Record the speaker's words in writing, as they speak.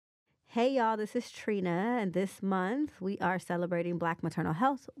Hey y'all, this is Trina, and this month we are celebrating Black Maternal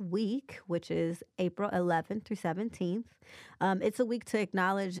Health Week, which is April 11th through 17th. It's a week to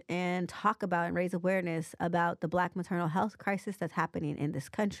acknowledge and talk about and raise awareness about the Black maternal health crisis that's happening in this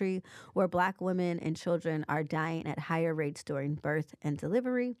country, where Black women and children are dying at higher rates during birth and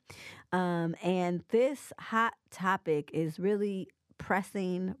delivery. And this hot topic is really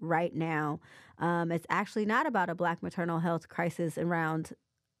pressing right now. It's actually not about a Black maternal health crisis around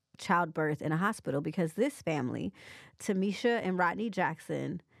childbirth in a hospital because this family, Tamisha and Rodney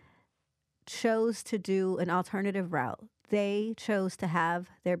Jackson, chose to do an alternative route. They chose to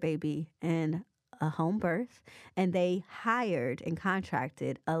have their baby in a home birth, and they hired and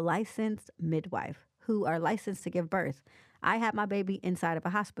contracted a licensed midwife who are licensed to give birth. I had my baby inside of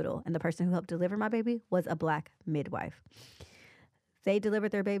a hospital, and the person who helped deliver my baby was a Black midwife. They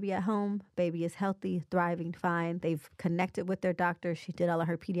delivered their baby at home. Baby is healthy, thriving, fine. They've connected with their doctor. She did all of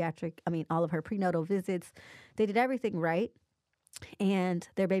her prenatal visits. They did everything right. And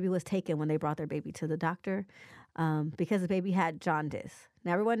their baby was taken when they brought their baby to the doctor because the baby had jaundice.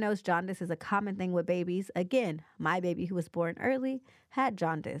 Now, everyone knows jaundice is a common thing with babies. Again, my baby who was born early had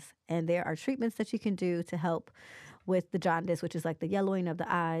jaundice. And there are treatments that you can do to help with the jaundice, which is like the yellowing of the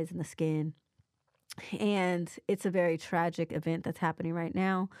eyes and the skin. And it's a very tragic event that's happening right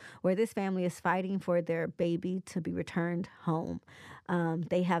now where this family is fighting for their baby to be returned home.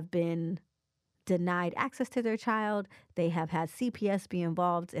 They have been denied access to their child. They have had CPS be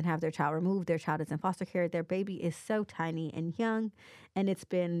involved and have their child removed. Their child is in foster care. Their baby is so tiny and young, and it's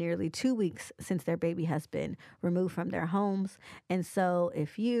been nearly 2 weeks since their baby has been removed from their homes. And so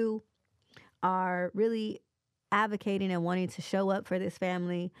if you are really advocating and wanting to show up for this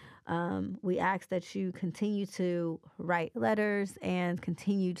family, we ask that you continue to write letters and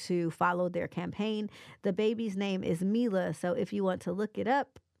continue to follow their campaign. The baby's name is Mila, so if you want to look it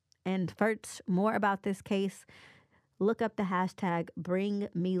up and search more about this case, look up the hashtag Bring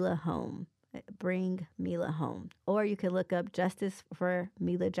Mila Home. Bring Mila Home. Or you can look up Justice for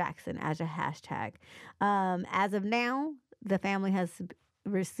Mila Jackson as a hashtag. As of now, the family has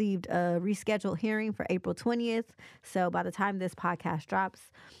received a rescheduled hearing for April 20th. So by the time this podcast drops,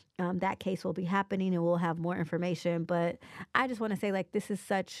 that case will be happening and we'll have more information. But I just want to say, like, this is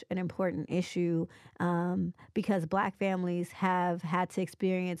such an important issue because Black families have had to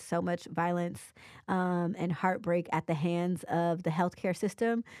experience so much violence and heartbreak at the hands of the healthcare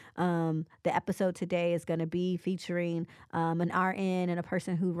system. The episode today is going to be featuring an RN and a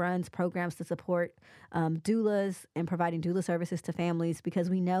person who runs programs to support doulas and providing doula services to families, because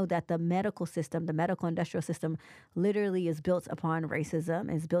we know that the medical system, the medical industrial system, literally is built upon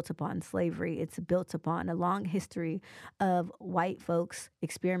racism, is built upon slavery. It's built upon a long history of white folks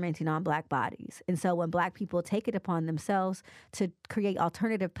experimenting on Black bodies. And so when Black people take it upon themselves to create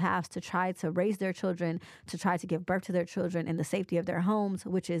alternative paths to try to raise their children, to try to give birth to their children in the safety of their homes,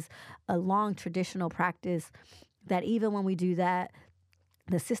 which is a long traditional practice, that even when we do that,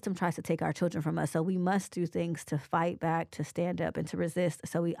 the system tries to take our children from us. So we must do things to fight back, to stand up, and to resist.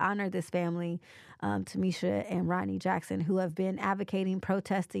 So we honor this family, Tamisha and Rodney Jackson, who have been advocating,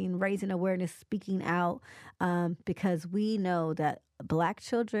 protesting, raising awareness, speaking out, because we know that Black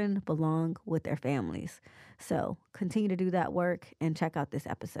children belong with their families. So continue to do that work and check out this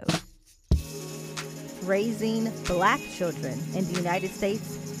episode. Raising Black children in the United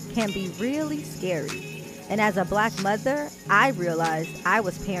States can be really scary. And as a Black mother, I realized I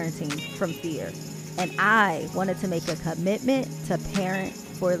was parenting from fear. And I wanted to make a commitment to parent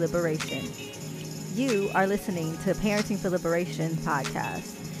for liberation. You are listening to Parenting for Liberation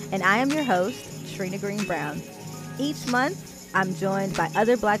podcast. And I am your host, Trina Green Brown. Each month, I'm joined by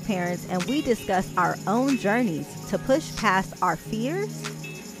other Black parents, and we discuss our own journeys to push past our fears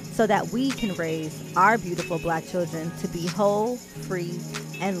so that we can raise our beautiful Black children to be whole, free,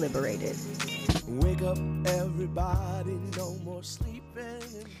 and liberated. Wake up, everybody, no more sleeping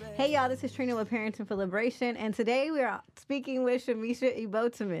in bed. Hey, y'all, this is Trina with Parenting for Liberation, and today we are speaking with Shamiesha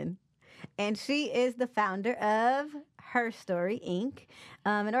Ebhotemen, and she is the founder of Her Story, Inc.,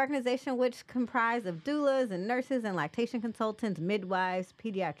 an organization which comprises of doulas and nurses and lactation consultants, midwives,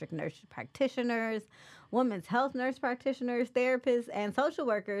 pediatric nurse practitioners, women's health nurse practitioners, therapists, and social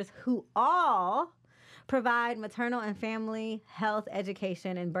workers who all provide maternal and family health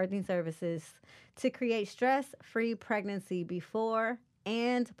education and birthing services to create stress-free pregnancy before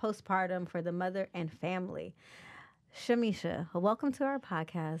and postpartum for the mother and family. Shamiesha, welcome to our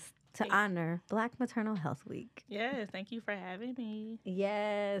podcast to honor Black Maternal Health Week. Yes, thank you for having me.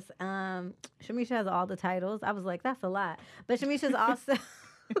 Yes. Shamiesha has all the titles. I was like, that's a lot. But Shamiesha's also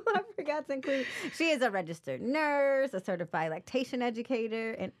I forgot to include. She is a registered nurse, a certified lactation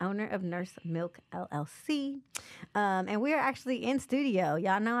educator, and owner of Nurse Milk LLC. And we are actually in studio.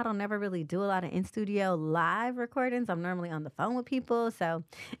 Y'all know I don't never really do a lot of in studio live recordings. I'm normally on the phone with people, so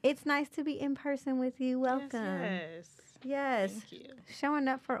it's nice to be in person with you. Welcome. Yes. Yes. Thank you. Showing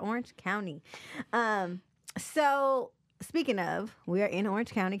up for Orange County. So speaking of, we are in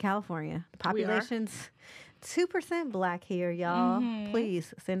Orange County, California. The population's 2% black here, y'all.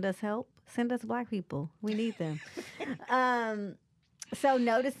 Please send us help. Send us black people. We need them. So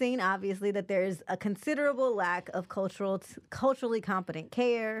noticing obviously that there's a considerable lack of culturally competent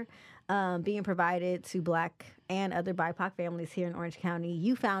care being provided to black and other BIPOC families here in Orange County,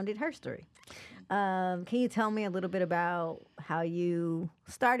 you founded Her Story. Can you tell me a little bit about how you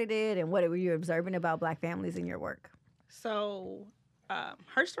started it and what were you observing about black families in your work? So,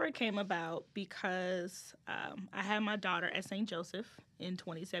 Her Story came about because I had my daughter at St. Joseph in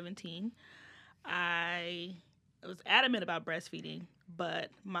 2017. I was adamant about breastfeeding, but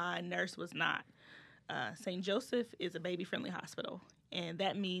my nurse was not. St. Joseph is a baby-friendly hospital, and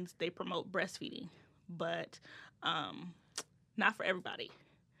that means they promote breastfeeding, but not for everybody.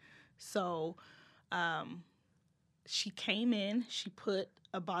 So she came in, she put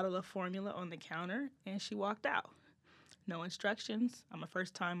a bottle of formula on the counter, and she walked out. No instructions. I'm a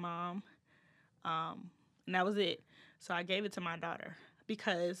first-time mom. And that was it. So I gave it to my daughter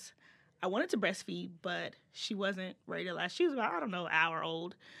because I wanted to breastfeed, but she wasn't ready to latch. She was about, an hour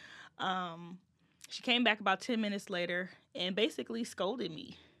old. She came back about 10 minutes later and basically scolded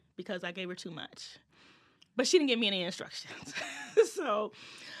me because I gave her too much. But she didn't give me any instructions. So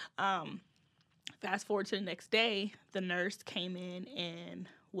fast forward to the next day, the nurse came in and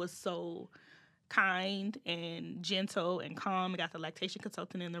was so kind and gentle and calm. I got the lactation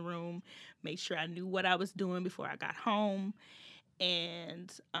consultant in the room, made sure I knew what I was doing before I got home,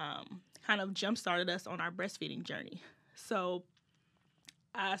 and kind of jump-started us on our breastfeeding journey. So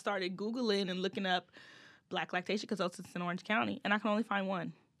I started Googling and looking up black lactation consultants in Orange County, and I can only find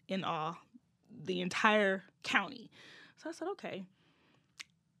one in the entire county. So I said, okay,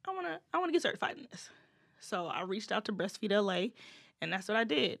 I want to get certified in this. So I reached out to Breastfeed LA, and that's what I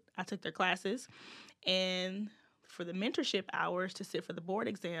did. I took their classes, and for the mentorship hours to sit for the board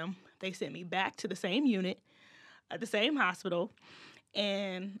exam, they sent me back to the same unit at the same hospital,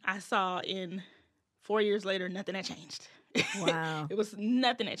 and I saw in 4 years later, nothing had changed. Wow. It was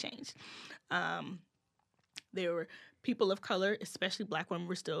nothing had changed. There were people of color, especially black women,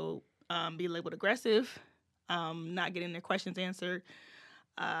 were still being labeled aggressive, not getting their questions answered.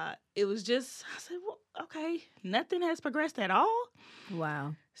 It was just, I said, well, okay, nothing has progressed at all.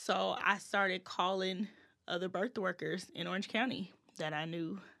 Wow. So I started calling other birth workers in Orange County that I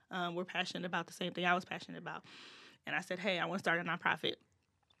knew were passionate about the same thing I was passionate about. And I said, hey, I want to start a nonprofit.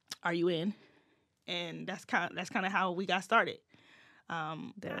 Are you in? And that's kind of how we got started.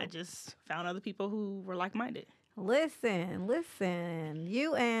 I just found other people who were like-minded. Listen.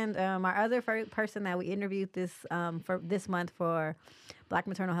 You and our other person that we interviewed for this month for Black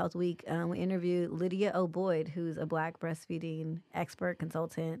Maternal Health Week, we interviewed Lydia O'Boyd, who's a black breastfeeding expert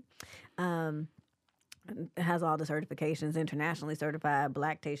consultant. Has all the certifications, internationally certified,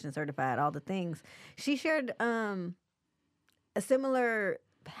 lactation certified, all the things. She shared a similar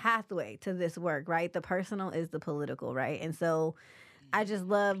pathway to this work, right? The personal is the political, right? And so I just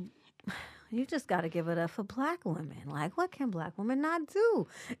love, you just got to give it up for black women. Like, what can black women not do?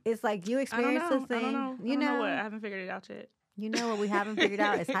 It's like you experience the thing. I don't know what. I haven't figured it out yet. You know what we haven't figured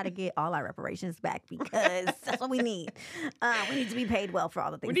out is how to get all our reparations back, because that's what we need. We need to be paid well for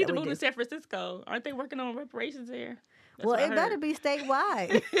all the things we need that to we move do. to San Francisco. Aren't they working on reparations there? That's Well, it better be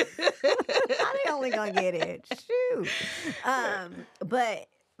statewide. How they only gonna get it? Shoot.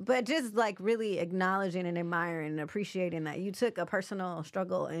 But just like really acknowledging and admiring and appreciating that you took a personal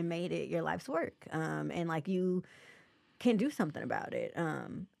struggle and made it your life's work. And like you can do something about it.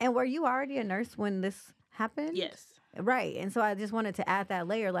 And were you already a nurse when this happened? Yes. Right. And so I just wanted to add that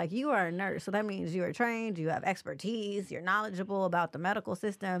layer. Like, you are a nurse, so that means you are trained, you have expertise, you're knowledgeable about the medical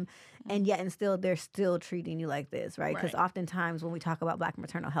system, and yet and still they're still treating you like this, right? Because oftentimes when we talk about black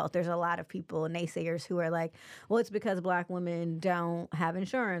maternal health, there's a lot of people, naysayers, who are like, well, it's because black women don't have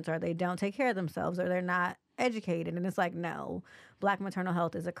insurance, or they don't take care of themselves, or they're not educated. And it's like, no, black maternal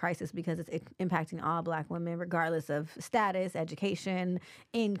health is a crisis because it's impacting all black women, regardless of status, education,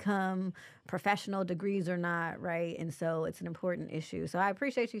 income, professional degrees or not, right? And so it's an important issue. So I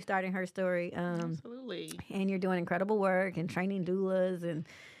appreciate you starting Her Story. Absolutely. And you're doing incredible work and training doulas. And,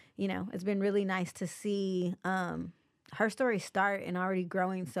 you know, it's been really nice to see her story start and already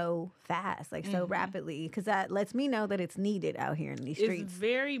growing so fast, like so rapidly, because that lets me know that it's needed out here in these streets. It's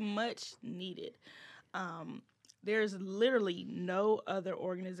very much needed. There's literally no other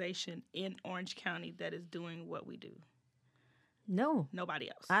organization in Orange County that is doing what we do. No. Nobody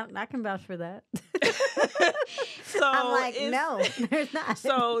else. I can vouch for that. So I'm like, no, there's not.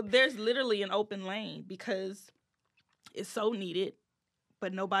 So there's literally an open lane because it's so needed,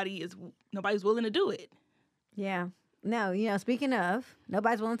 but nobody's willing to do it. Yeah. No, you know, speaking of,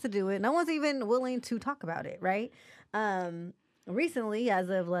 nobody's willing to do it. No one's even willing to talk about it, right? Recently, as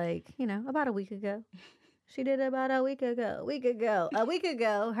of like, you know, about a week ago. She did about a week ago. A week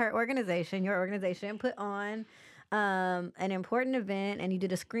ago, her organization, your organization, put on an important event, and you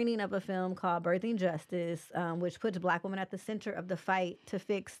did a screening of a film called Birthing Justice, which puts Black women at the center of the fight to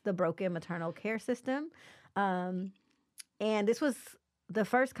fix the broken maternal care system. And this was the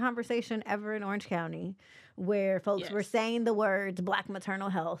first conversation ever in Orange County where folks were saying the words Black maternal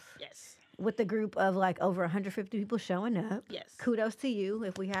health. Yes. With the group of like over 150 people showing up. Yes. Kudos to you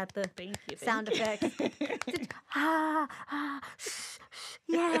if we had the sound effects.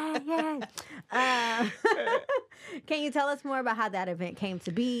 Yeah. Can you tell us more about how that event came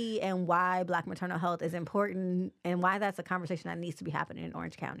to be and why Black maternal health is important and why that's a conversation that needs to be happening in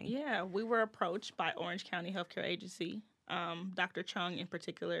Orange County? Yeah, we were approached by Orange County Healthcare Agency, Dr. Chung in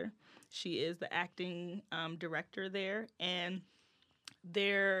particular. She is the acting director there, and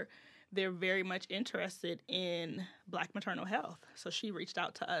they're very much interested in Black maternal health. So she reached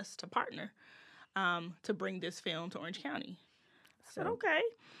out to us to partner to bring this film to Orange County. I said, okay.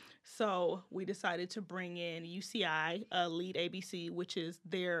 So we decided to bring in UCI, Lead ABC, which is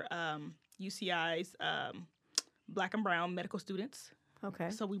their UCI's Black and Brown medical students. Okay.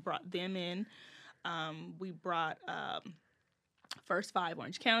 So we brought them in. We brought First Five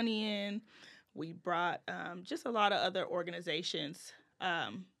Orange County in. We brought just a lot of other organizations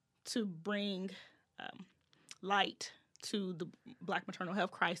to bring light to the Black maternal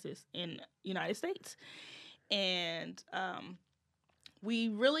health crisis in the United States. And we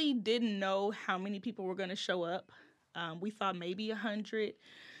really didn't know how many people were going to show up. We thought maybe 100.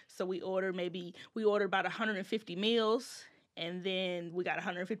 So we ordered about 150 meals. And then we got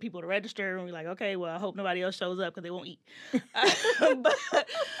 150 people to register. And we're like, okay, well, I hope nobody else shows up because they won't eat.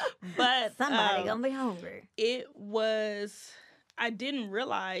 but somebody going to be hungry. I didn't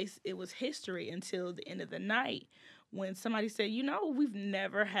realize it was history until the end of the night when somebody said, we've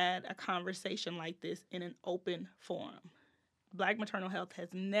never had a conversation like this in an open forum. Black maternal health has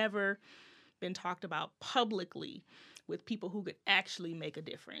never been talked about publicly with people who could actually make a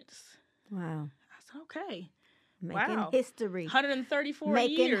difference. Wow. I said, okay. Making history. 134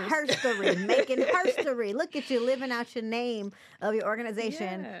 making years. Making herstory. Look at you living out your name of your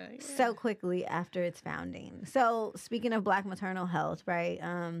organization so quickly after its founding. So speaking of Black maternal health, right?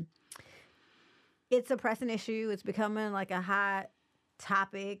 It's a pressing issue. It's becoming like a hot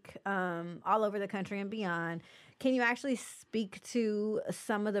topic all over the country and beyond. Can you actually speak to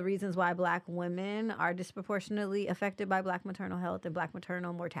some of the reasons why Black women are disproportionately affected by Black maternal health and Black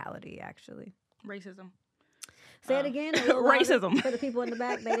maternal mortality, actually? Racism. Say it again. Racism. For the people in the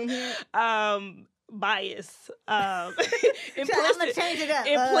back, they didn't hear it. Bias. Implicit, I'm gonna change it up.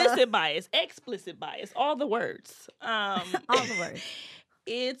 Implicit bias. Explicit bias. All the words. All the words.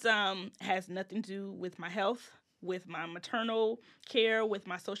 It has nothing to do with my health, with my maternal care, with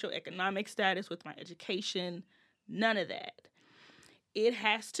my socioeconomic status, with my education. None of that. It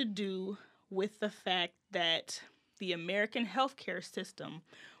has to do with the fact that the American healthcare system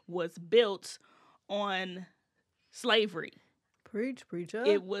was built on slavery. Preacher.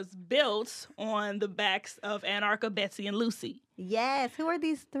 It was built on the backs of Anarcha, Betsy, and Lucy. Yes. Who are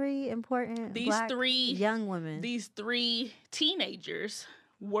these three important Black young women? These three teenagers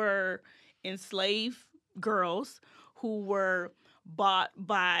were enslaved girls who were bought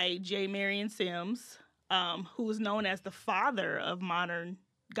by J. Marion Sims, who was known as the father of modern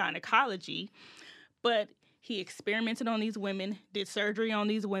gynecology. But he experimented on these women, did surgery on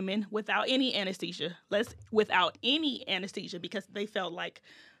these women without any anesthesia. Without any anesthesia, because they felt like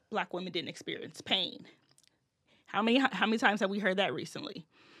Black women didn't experience pain. How many times have we heard that recently?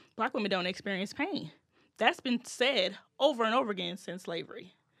 Black women don't experience pain. That's been said over and over again since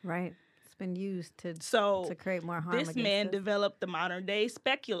slavery. Right. It's been used to create more harm. This man developed the modern day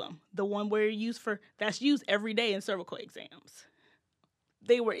speculum, the one that's used every day in cervical exams.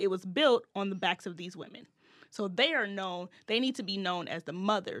 It was built on the backs of these women. So they need to be known as the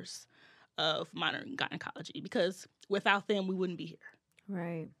mothers of modern gynecology, because without them, we wouldn't be here.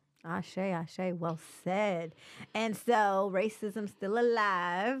 Right. Ashe, well said. And so racism's still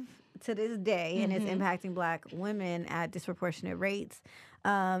alive to this day, and it's impacting Black women at disproportionate rates.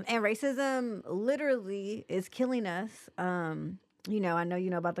 And racism literally is killing us. I know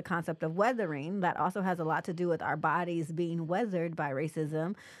you know about the concept of weathering. That also has a lot to do with our bodies being weathered by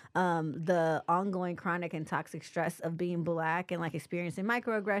racism. The ongoing chronic and toxic stress of being Black and like experiencing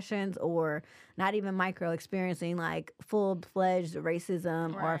microaggressions, or not even experiencing like full-fledged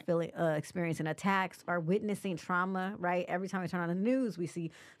racism, or experiencing attacks, or witnessing trauma, right? Every time we turn on the news, we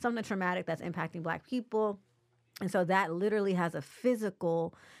see something traumatic that's impacting Black people. And so that literally has a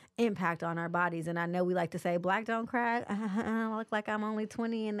physical impact on our bodies. And I know we like to say Black don't cry. I look like I'm only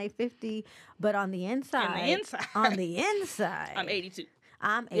 20 and they 50. But on the inside, I'm 82.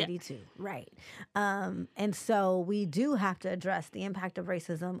 I'm 82, right. And so we do have to address the impact of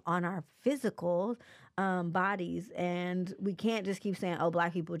racism on our physical bodies. And we can't just keep saying, oh,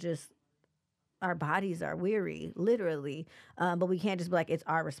 Black people our bodies are weary, literally. But we can't just be like, it's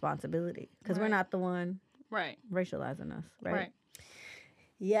our responsibility, because we're not the one racializing us, right?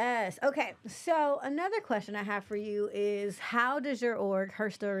 Yes. Okay. So another question I have for you is, how does your org, Her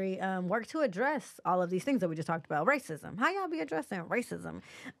Story, work to address all of these things that we just talked about? Racism. How y'all be addressing racism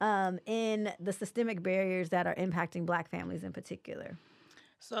in the systemic barriers that are impacting Black families in particular?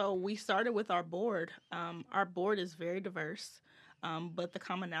 So we started with our board. Our board is very diverse, but the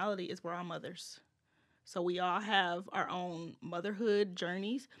commonality is we're all mothers. So we all have our own motherhood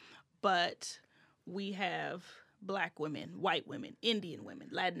journeys, but we have Black women, white women, Indian women,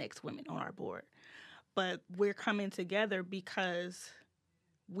 Latinx women on our board. But we're coming together because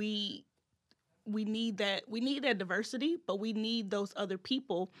we need that diversity, but we need those other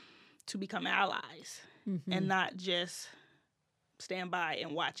people to become allies and not just stand by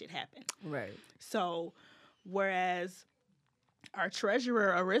and watch it happen. Right. So whereas our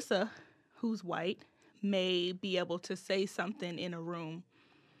treasurer, Arissa, who's white, may be able to say something in a room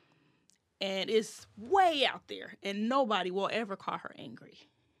and it's way out there, and nobody will ever call her angry.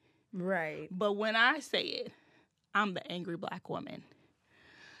 Right. But when I say it, I'm the angry Black woman.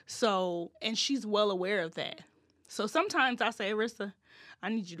 So, and she's well aware of that. So sometimes I say, Arissa, I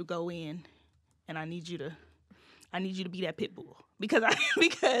need you to go in, and I need you to be that pit bull. Because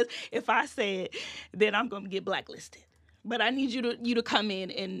if I say it, then I'm going to get blacklisted. But I need you to come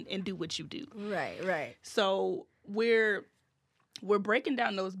in and do what you do. Right. So we're breaking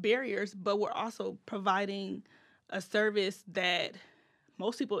down those barriers, but we're also providing a service that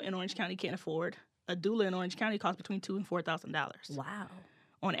most people in Orange County can't afford. A doula in Orange County costs between $2,000 and $4,000. Wow.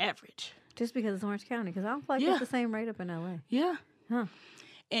 On average. Just because it's Orange County, because I don't feel like it's the same rate up in LA. Yeah. Huh.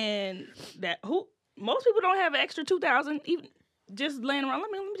 And most people don't have an extra $2,000 even just laying around.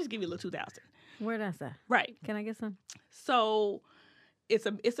 Let me just give you a little $2,000. Where that's at? Right. Can I get some? So it's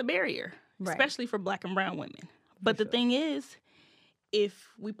a barrier, especially for Black and brown women. But the thing is, if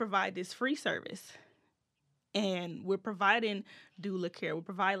we provide this free service and we're providing doula care, we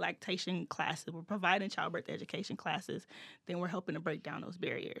provide lactation classes, we're providing childbirth education classes, then we're helping to break down those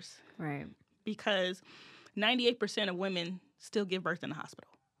barriers. Right. Because 98% of women still give birth in the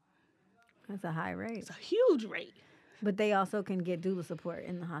hospital. That's a high rate. It's a huge rate. But they also can get doula support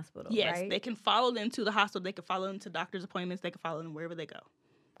in the hospital, yes, right? They can follow them to the hospital. They can follow them to doctor's appointments. They can follow them wherever they go.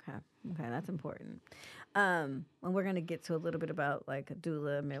 Okay, that's important. And we're going to get to a little bit about like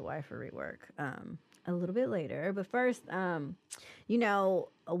doula midwifery work a little bit later. But first, one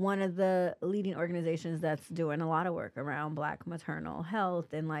of the leading organizations that's doing a lot of work around Black maternal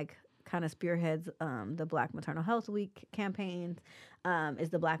health and like kind of spearheads the Black Maternal Health Week campaigns is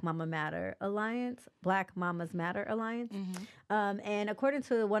the Black Mamas Matter Alliance. And according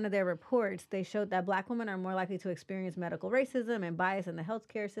to one of their reports, they showed that Black women are more likely to experience medical racism and bias in the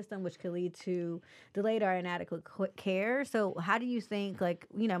healthcare system, which could lead to delayed or inadequate care. So how do you think,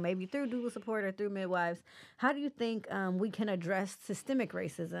 maybe through doula support or through midwives, how do you think we can address systemic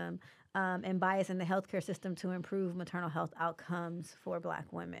racism and bias in the healthcare system to improve maternal health outcomes for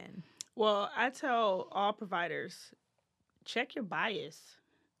Black women? Well, I tell all providers, check your bias.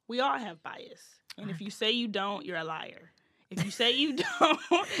 We all have bias. And if you say you don't, you're a liar. If you say you don't,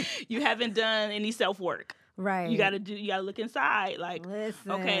 you haven't done any self-work. Right. You gotta look inside. Like,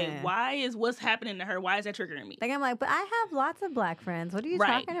 listen, okay, what's happening to her? Why is that triggering me? Like, I'm like, but I have lots of Black friends. What are you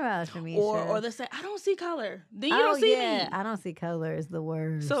talking about, Shamiesha? Or they say, I don't see color. Then you don't see me. I don't see color is the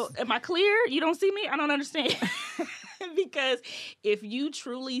worst. So am I clear? You don't see me? I don't understand. Because if you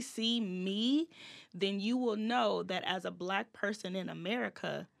truly see me, then you will know that as a Black person in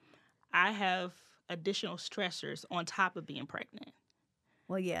America, I have additional stressors on top of being pregnant.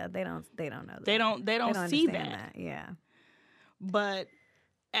 Well, yeah, they don't know that. They don't see that. Yeah. But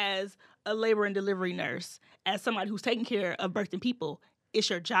as a labor and delivery nurse, as somebody who's taking care of birthing people, it's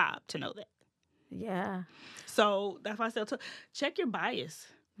your job to know that. Yeah. So that's why I said, check your bias.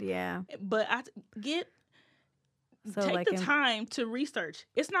 Yeah. But So take like the time to research.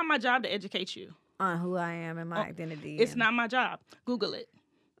 It's not my job to educate you on who I am and my identity. It's not my job. Google it.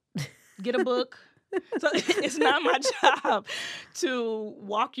 Get a book. So it's not my job to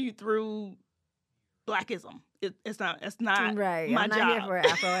walk you through Blackism. It's not right. my I'm not job. here for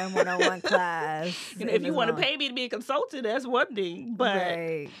Afro and 101 class. If you want to pay me to be a consultant, that's one thing. But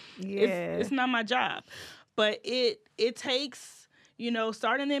right. Yeah. it's not my job. But it takes,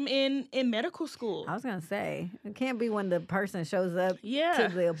 starting them in medical school. I was gonna say it can't be when the person shows up to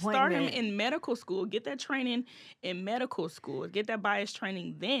the appointment. Start them in medical school. Get that training in medical school. Get that bias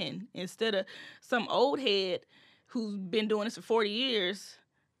training then, instead of some old head who's been doing this for 40 years.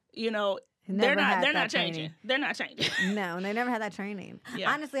 They're not changing. They're not changing. No, and they never had that training.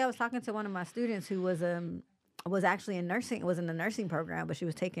 Yeah. Honestly, I was talking to one of my students who was actually in nursing. Was in the nursing program, but she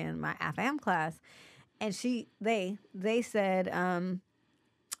was taking my AFAM class, and they said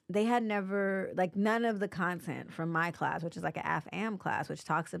they had never, like, none of the content from my class, which is like an AFAM class, which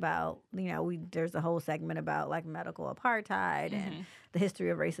talks about, there's a whole segment about like medical apartheid and the history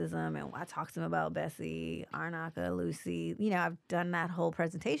of racism. And I talked to them about Bessie, Arnaka, Lucy. I've done that whole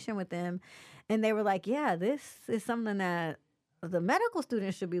presentation with them. And they were like, yeah, this is something that the medical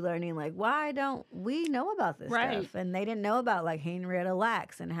students should be learning. Like, why don't we know about this stuff? And they didn't know about like Henrietta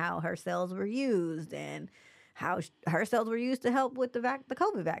Lacks and how her cells were used and how her cells were used to help with the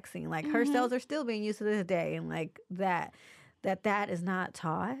COVID vaccine. Like, her cells are still being used to this day. And like that is not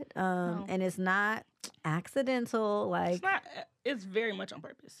taught. No. And it's not accidental. Like, it's very much on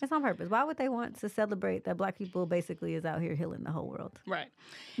purpose. It's on purpose. Why would they want to celebrate that Black people basically is out here healing the whole world? Right.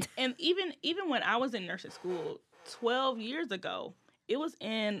 And even when I was in nursing school 12 years ago, it was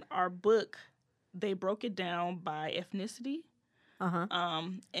in our book. They broke it down by ethnicity.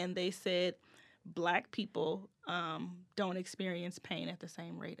 And they said Black people don't experience pain at the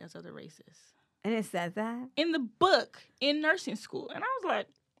same rate as other races. And it said that? In the book, in nursing school. And I was like,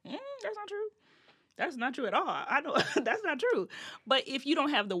 that's not true. That's not true at all. I know that's not true. But if you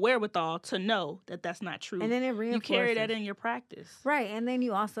don't have the wherewithal to know that that's not true, and then it reinforces. You carry that in your practice. Right. And then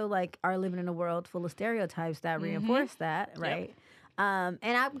you also like are living in a world full of stereotypes that reinforce that, right? Yep.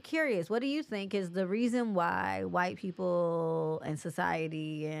 And I'm curious, what do you think is the reason why white people and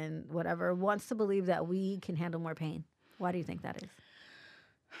society and whatever wants to believe that we can handle more pain? Why do you think that is?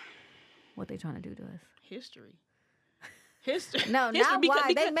 What they trying to do to us? History. No, not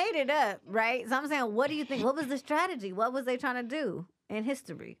why. They made it up, right? So I'm saying, what do you think? What was the strategy? What was they trying to do in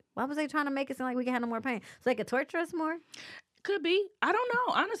history? Why was they trying to make it seem like we can handle more pain? So they could torture us more? Could be. I don't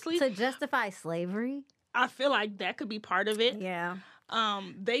know, honestly. To justify slavery? I feel like that could be part of it. Yeah.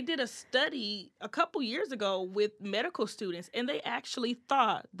 They did a study a couple years ago with medical students, and they actually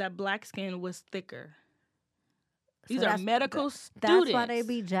thought that Black skin was thicker. These are medical students. That's why they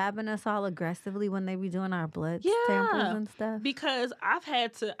be jabbing us all aggressively when they be doing our blood samples and stuff. Because I've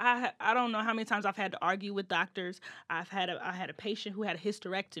had to, I don't know how many times I've had to argue with doctors. I had a patient who had a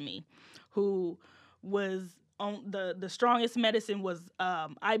hysterectomy, who was on the strongest medicine was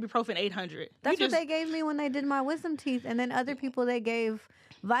ibuprofen 800. That's what they gave me when they did my wisdom teeth, and then other people they gave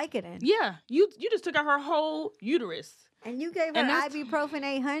Vicodin. Yeah, you just took out her whole uterus, and you gave her ibuprofen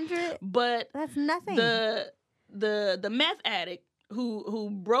 800. But that's nothing. The meth addict who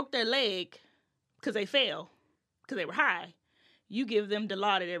broke their leg because they fell because they were high, you give them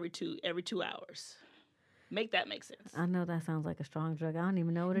Dilaudid every 2 hours. Make that make sense. I know that sounds like a strong drug. I don't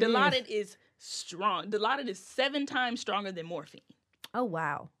even know what it is. Dilaudid is strong. Dilaudid is 7 times stronger than morphine. Oh,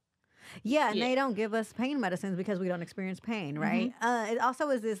 wow. Yeah, and they don't give us pain medicines because we don't experience pain, right? It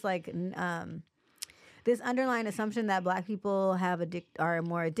also is this like this underlying assumption that Black people are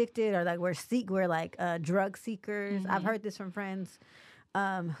more addicted, or like we're like drug seekers. I've heard this from friends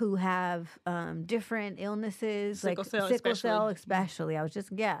who have different illnesses, sickle cell especially. I was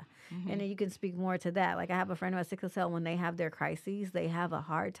just and then you can speak more to that. Like I have a friend who has sickle cell. When they have their crises, they have a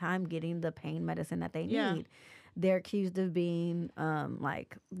hard time getting the pain medicine that they need. They're accused of being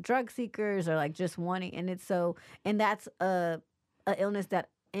like drug seekers or like just wanting, and that's a illness that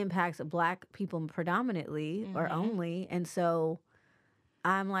impacts Black people predominantly or only. And so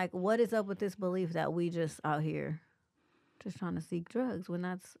I'm like, what is up with this belief that we just out here just trying to seek drugs when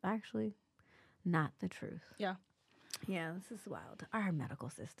that's actually not the truth? Yeah, this is wild. Our medical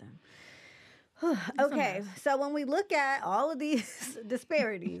system. Okay, so when we look at all of these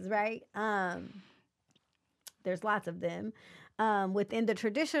disparities, right, there's lots of them within the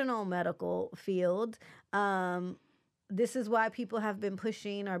traditional medical field. This is why people have been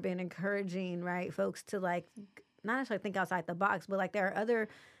pushing or been encouraging, right, folks to like not necessarily think outside the box, but like there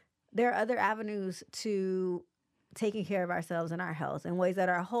are other avenues to taking care of ourselves and our health in ways that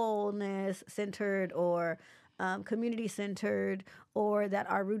are wholeness centered or community centered, or that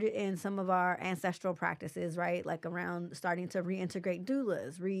are rooted in some of our ancestral practices, right? Like around starting to reintegrate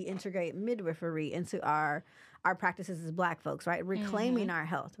doulas, reintegrate midwifery into our practices as Black folks, right? Reclaiming our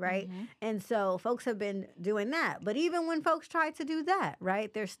health, right? And so folks have been doing that. But even when folks try to do that,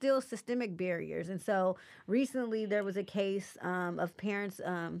 right, there's still systemic barriers. And so recently there was a case of parents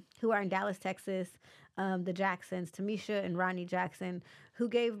who are in Dallas, Texas, the Jacksons, Tamisha and Rodney Jackson, who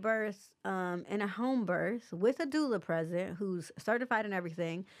gave birth in a home birth with a doula present who's certified and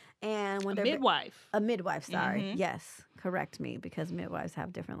everything. And when a midwife. A midwife, sorry. Yes, correct me, because midwives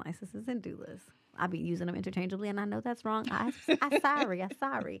have different licenses than doulas. I be using them interchangeably, and I know that's wrong. I'm sorry.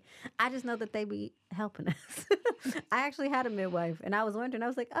 I just know that they be helping us. I actually had a midwife, and I was wondering, I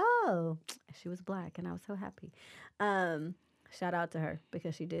was like, oh, she was Black, and I was so happy. Shout out to her,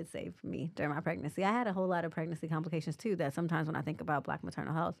 because she did save me during my pregnancy. I had a whole lot of pregnancy complications, too, that sometimes when I think about Black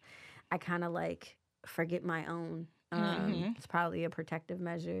maternal health, I kind of like forget my own. It's probably a protective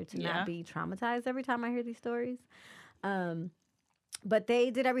measure to not be traumatized every time I hear these stories. But they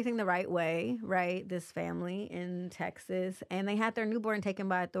did everything the right way, right? This family in Texas. And they had their newborn taken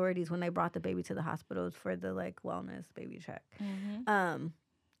by authorities when they brought the baby to the hospitals for the, like, wellness baby check.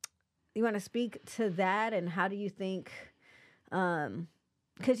 You want to speak to that? And how do you think...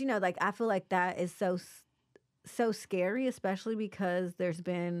 because, you know, like, I feel like that is so scary, especially because there's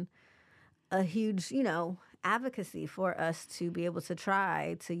been a huge, you know, advocacy for us to be able to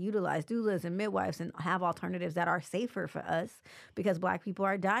try to utilize doulas and midwives and have alternatives that are safer for us, because Black people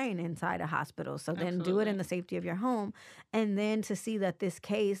are dying inside a hospital. So then do it in the safety of your home. And then to see that this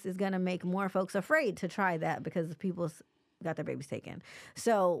case is going to make more folks afraid to try that because people got their babies taken.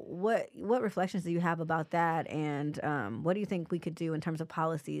 So what reflections do you have about that? And what do you think we could do in terms of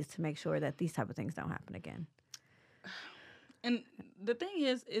policies to make sure that these type of things don't happen again? And the thing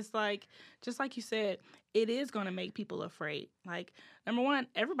is, it's like, just like you said, it is going to make people afraid. Like, number one,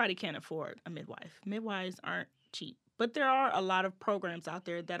 everybody can't afford a midwife. Midwives aren't cheap. But there are a lot of programs out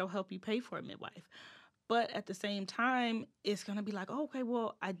there that'll help you pay for a midwife. But at the same time, it's going to be like, oh, okay,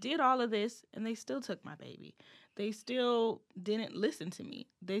 well, I did all of this, and they still took my baby. They still didn't listen to me.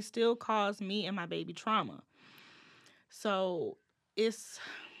 They still caused me and my baby trauma. So it's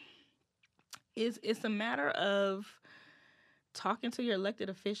a matter of talking to your elected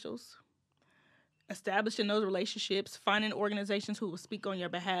officials, establishing those relationships, finding organizations who will speak on your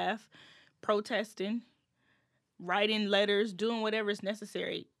behalf, protesting, writing letters, doing whatever is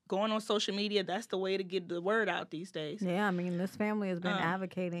necessary. Going on social media, that's the way to get the word out these days. Yeah, I mean, this family has been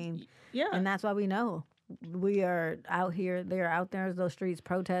advocating. Yeah. And that's why we know. We are out here, they're out there in those streets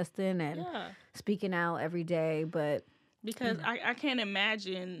protesting and speaking out every day. But because I can't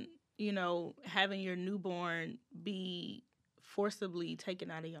imagine, you know, having your newborn be forcibly taken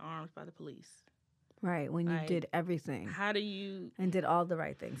out of your arms by the police. Right, when you did everything. How do you... And did all the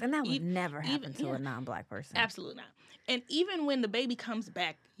right things. And that would never happen to a non-Black person. Absolutely not. And even when the baby comes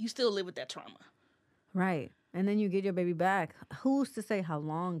back, you still live with that trauma. Right. And then you get your baby back. Who's to say how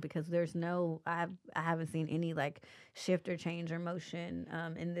long? Because there's I haven't seen any, like, shift or change or motion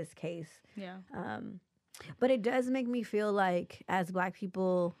in this case. Yeah. But it does make me feel like, as Black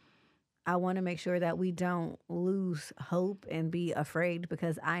people... I want to make sure that we don't lose hope and be afraid,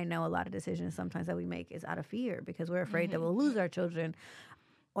 because I know a lot of decisions sometimes that we make is out of fear, because we're afraid that we'll lose our children,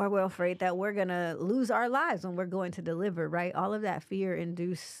 or we're afraid that we're going to lose our lives when we're going to deliver, right? All of that fear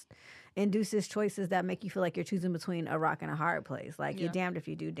induces choices that make you feel like you're choosing between a rock and a hard place. Like, you're damned if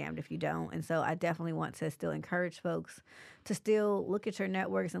you do, damned if you don't. And so I definitely want to still encourage folks to still look at your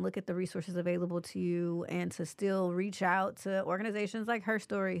networks and look at the resources available to you, and to still reach out to organizations like Her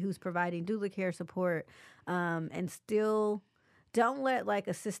Story, who's providing doula care support, and still don't let, like,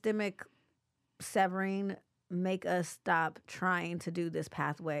 a systemic severing make us stop trying to do this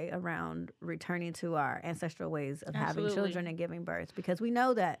pathway around returning to our ancestral ways of having children and giving birth. Because we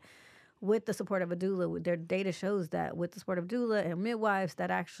know that with the support of a doula, their data shows that with the support of doula and midwives,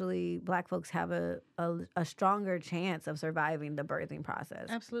 that actually Black folks have a stronger chance of surviving the birthing process.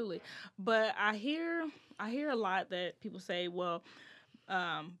 Absolutely. But I hear a lot that people say, well,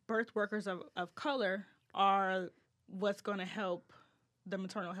 birth workers of color are what's going to help the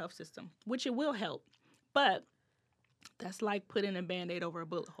maternal health system, which it will help. But that's like putting a Band-Aid over a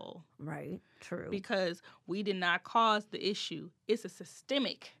bullet hole. Right. True. Because we did not cause the issue. It's a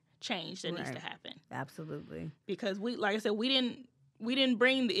systemic change that needs to happen. Absolutely. Because like I said, we didn't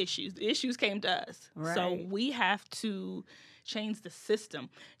bring the issues. The issues came to us. Right. So we have to change the system.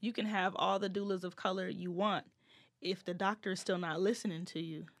 You can have all the doulas of color you want. if the doctor is still not listening to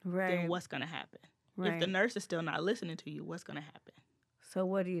you, then what's going to happen? If the nurse is still not listening to you, what's going to happen? So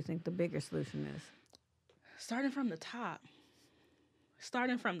what do you think the bigger solution is? Starting from the top.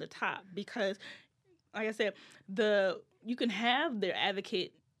 Because, like I said, you can have their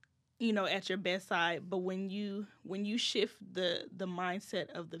advocate, at your bedside, but when you shift the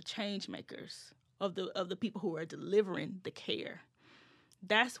mindset of the change makers, of the people who are delivering the care,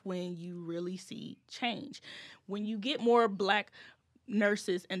 that's when you really see change. When you get more Black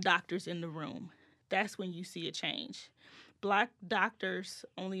nurses and doctors in the room, that's when you see a change. Black doctors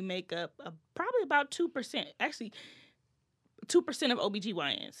only make up probably about 2%. Actually, 2% of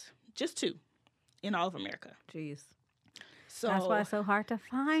OBGYNs. Just 2 in all of America. Jeez. So that's why it's so hard to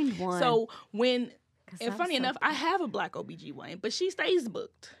find one. So and funny enough, I have a Black OBGYN, but she stays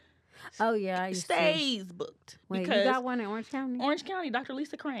booked. Oh, yeah. You stays booked. Wait, you got one in Orange County? Orange County, Dr.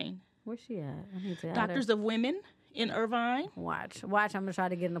 Lisa Crane. Where's she at? I need to Doctors of Women in Irvine. Watch. I'm going to try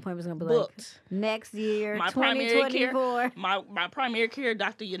to get an appointment. It's going to be booked. Like next year, my 2024. Primary care, my primary care,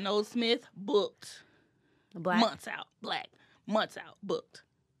 Dr. Yanode Smith, booked. Black? Months out. Black. Months out. Booked.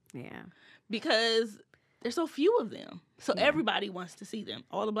 Yeah. Because there's so few of them. So everybody wants to see them.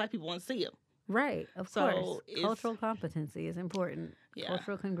 All the Black people want to see them. Right, of course. Cultural competency is important. Yeah.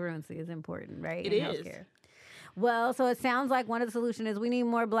 Cultural congruency is important, right? It in is. Healthcare. Well, so it sounds like one of the solutions is we need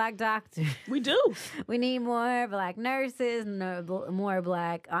more Black doctors. We do. We need more Black nurses, more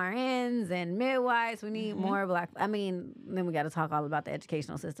Black RNs and midwives. We need more Black. Then we got to talk all about the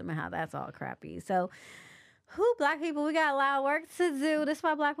educational system and how that's all crappy. So, Black people, we got a lot of work to do. This is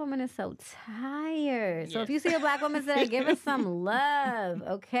why Black women is so tired. So if you see a Black woman today, give us some love,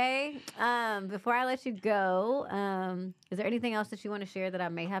 okay? Before I let you go, is there anything else that you want to share that I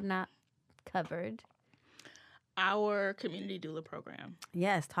may have not covered? Our community doula program.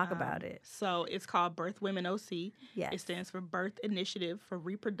 Yes, talk about it. So it's called Birth Women OC. Yes. It stands for Birth Initiative for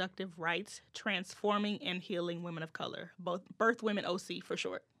Reproductive Rights, Transforming and Healing Women of Color. Both Birth Women OC for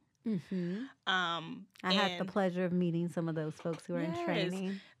short. Mm-hmm. I had the pleasure of meeting some of those folks who are in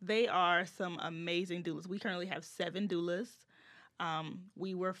training. They are some amazing doulas. We currently have 7 doulas.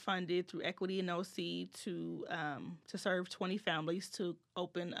 We were funded through Equity and OC to serve 20 families to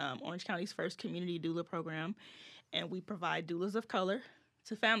open Orange County's first community doula program, and we provide doulas of color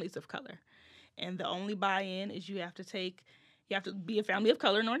to families of color. And the only buy-in is you have to be a family of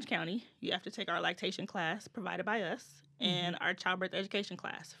color in Orange County. You have to take our lactation class provided by us and our childbirth education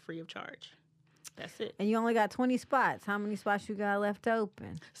class free of charge. That's it. And you only got 20 spots. How many spots you got left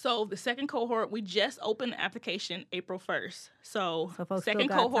open? So the second cohort, we just opened the application April 1st. So folks second still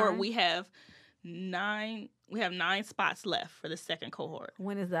got cohort, time? we have 9 spots left for the second cohort.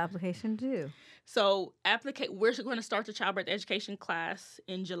 When is the application due? So we're going to start the childbirth education class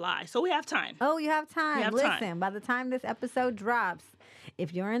in July. So we have time. Oh, you have time. We have Listen, time. By the time this episode drops,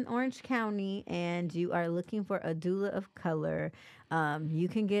 if you're in Orange County and you are looking for a doula of color, you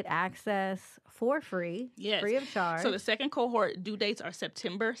can get access for free, free of charge. So the second cohort due dates are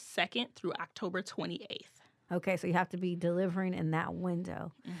September 2nd through October 28th. Okay, so you have to be delivering in that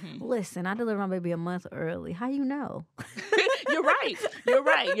window. Mm-hmm. Listen, I delivered my baby a month early. How you know? You're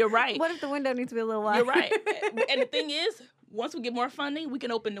right. What if the window needs to be a little wide? You're right. And the thing is, once we get more funding, we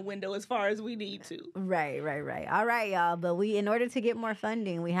can open the window as far as we need to. Right. All right, y'all. But in order to get more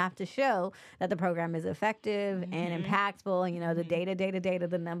funding, we have to show that the program is effective and impactful. And, the data,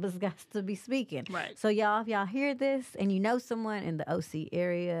 the numbers got to be speaking. Right. So, y'all, if y'all hear this and you know someone in the OC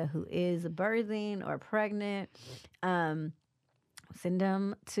area who is birthing or pregnant, send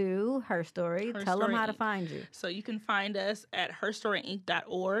them to Her Story. Tell them how to find you. So you can find us at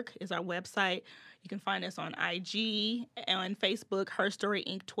herstoryinc.org is our website. You can find us on IG and Facebook, Her Story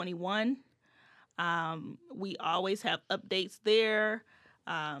Inc. 21. We always have updates there.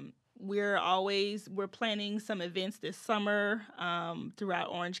 We're planning some events this summer throughout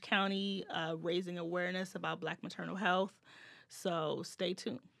Orange County, raising awareness about Black maternal health. So stay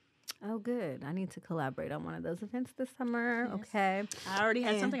tuned. Oh, good. I need to collaborate on one of those events this summer. Yes. Okay. I already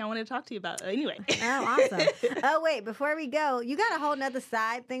had something I wanted to talk to you about. Anyway. Oh, awesome. Oh, wait. Before we go, you got a whole nother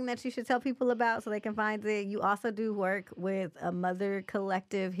side thing that you should tell people about so they can find it. You also do work with a mother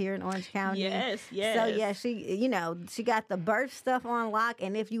collective here in Orange County. Yes. So, yeah, she got the birth stuff on lock.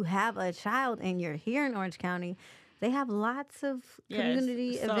 And if you have a child and you're here in Orange County, they have lots of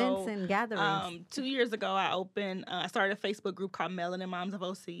community events and gatherings. 2 years ago, I started a Facebook group called Melanin Moms of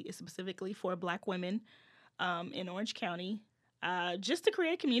OC. It's specifically for Black women in Orange County, just to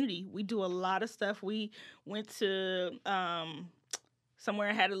create community. We do a lot of stuff. We went to somewhere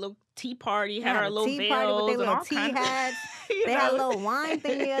and had a little tea party, They had had our a little tea party with veils their and little all tea kinds hats. you They had a know. little wine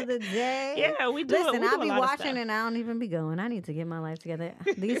thing the other day. Yeah, we do. Listen, we do I'll a be lot of watching stuff. and I don't even be going. I need to get my life together.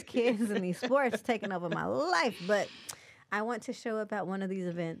 These kids and these sports taking over my life, but I want to show up at one of these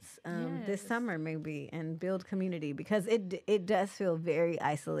events this Yes. summer maybe and build community because it does feel very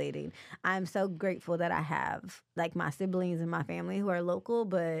isolating. I'm so grateful that I have like my siblings and my family who are local,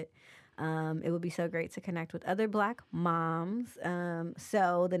 but it would be so great to connect with other Black moms.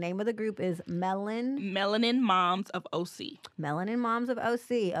 So the name of the group is Melanin Moms of OC. Melanin Moms of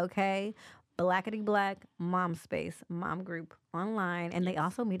OC, okay? Blackity Black Mom Space, mom group online. And they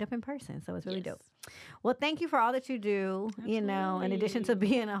also meet up in person. So it's really dope. Well, thank you for all that you do, you know, in addition to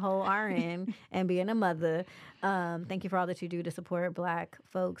being a whole RN and being a mother. Thank you for all that you do to support Black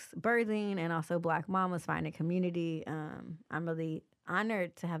folks birthing and also Black mamas finding community. I'm really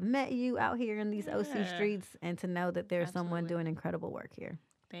honored to have met you out here in these OC streets and to know that there's someone doing incredible work here.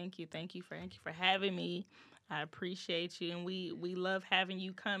 Thank you for having me. I appreciate you, and we love having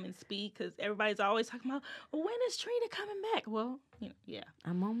you come and speak because everybody's always talking about, well, when is Trina coming back? Well, you know, yeah,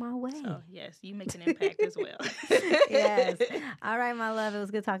 I'm on my way. So yes, you make an impact as well. Yes. All right, my love. It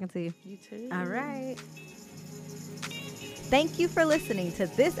was good talking to you. You too. All right. Thank you for listening to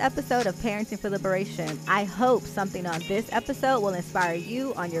this episode of Parenting for Liberation. I hope something on this episode will inspire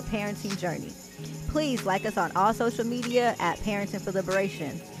you on your parenting journey. Please like us on all social media at Parenting for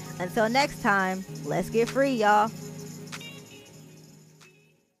Liberation. Until next time, let's get free, y'all.